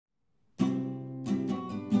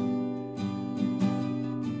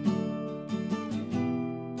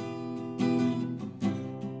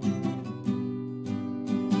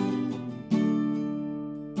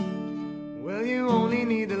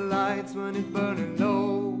need the lights when it's burning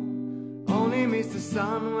low. Only miss the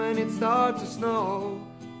sun when it starts to snow.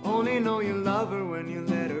 Only know you love her when you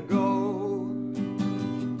let her go.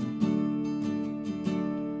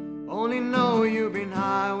 Only know you've been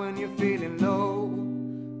high when you're feeling low.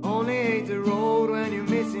 Only hate the road when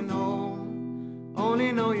you're missing home.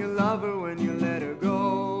 Only know you love her when you let her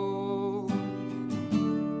go.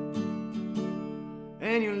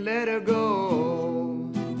 And you let her go.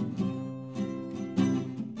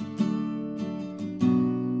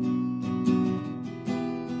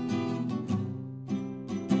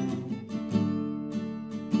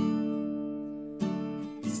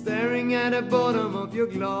 Staring at the bottom of your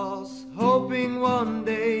glass, hoping one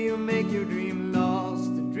day you'll make your dream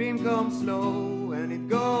last. The dream comes slow and it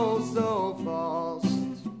goes so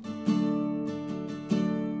fast.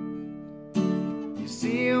 You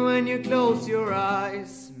see it when you close your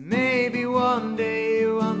eyes. Maybe one day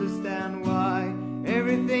you understand why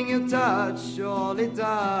everything you touch, all it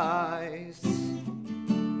dies.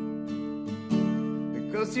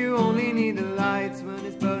 Because you only need the lights when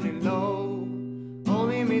it's burning low.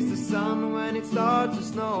 Only miss the sun when it starts to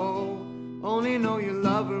snow. Only know you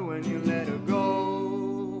love her when you let her go.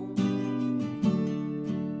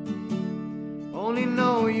 Only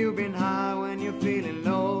know you've been high when you're feeling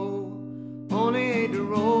low. Only hate the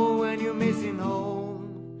road when you're missing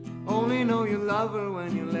home. Only know you love her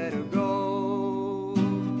when you let her go.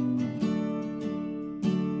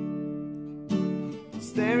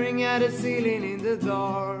 Staring at the ceiling in the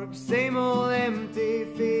dark, same old empty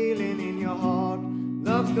feeling in your heart.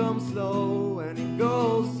 Love comes slow and it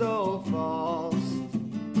goes so fast.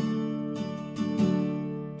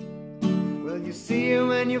 Well, you see it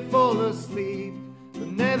when you fall asleep, but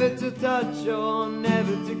never to touch or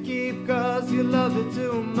never to keep. Cause you love it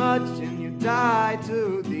too much and you die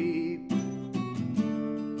too deep.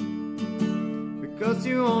 Because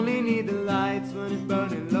you only need the lights when it's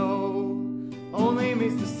burning low. Only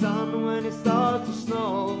miss the sun when it starts to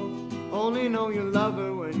snow. Only know you love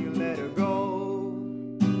her when you let her go.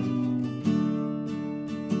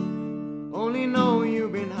 Only know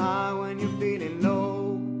you've been high when you're feeling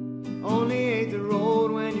low. Only hate the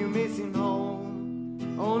road when you're missing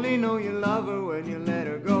home. Only know you love her when you let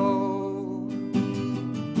her go.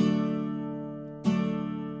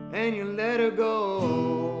 And you let her go.